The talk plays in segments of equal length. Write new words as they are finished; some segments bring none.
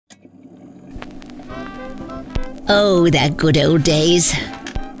Oh, the good old days.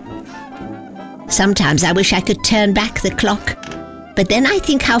 Sometimes I wish I could turn back the clock, but then I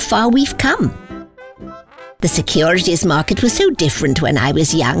think how far we've come. The securities market was so different when I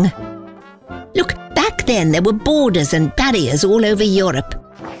was young. Look, back then there were borders and barriers all over Europe.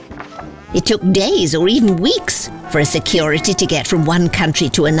 It took days or even weeks for a security to get from one country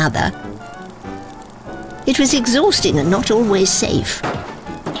to another. It was exhausting and not always safe.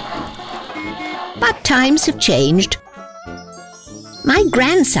 But times have changed. My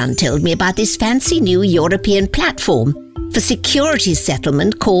grandson told me about this fancy new European platform for securities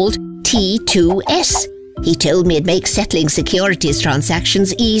settlement called T2S. He told me it makes settling securities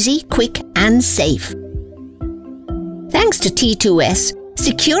transactions easy, quick and safe. Thanks to T2S,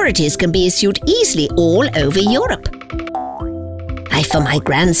 securities can be issued easily all over Europe. I, for my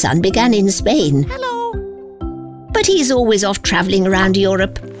grandson, began in Spain. Hello. But he's always off travelling around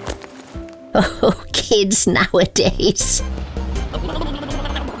Europe. Oh, kids nowadays.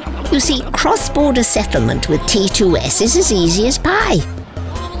 You see, cross-border settlement with T2S is as easy as pie.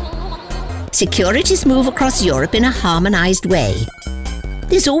 Securities move across Europe in a harmonised way.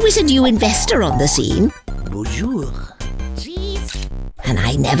 There's always a new investor on the scene. Bonjour. Cheese. And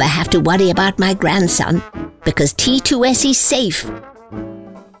I never have to worry about my grandson because T2S is safe.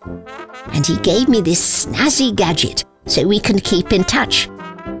 And he gave me this snazzy gadget so we can keep in touch.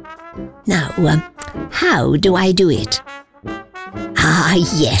 Now, how do I do it? Ah,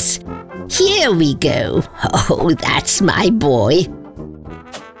 yes. Here we go. Oh, that's my boy.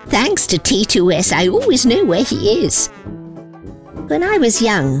 Thanks to T2S, I always know where he is. When I was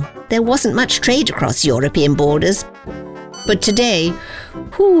young, there wasn't much trade across European borders. But today,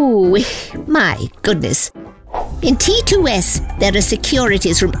 my goodness. In T2S, there are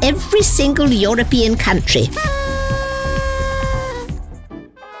securities from every single European country.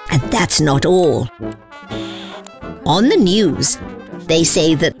 And that's not all. On the news, they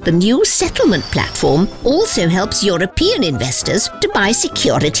say that the new settlement platform also helps European investors to buy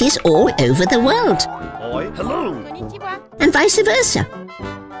securities all over the world. Hello. And vice versa.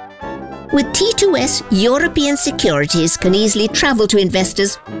 With T2S, European securities can easily travel to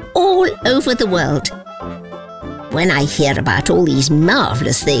investors all over the world. When I hear about all these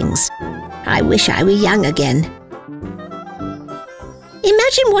marvellous things, I wish I were young again.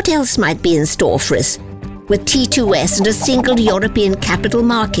 Imagine what else might be in store for us with T2S and a single European capital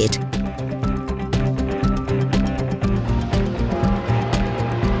market.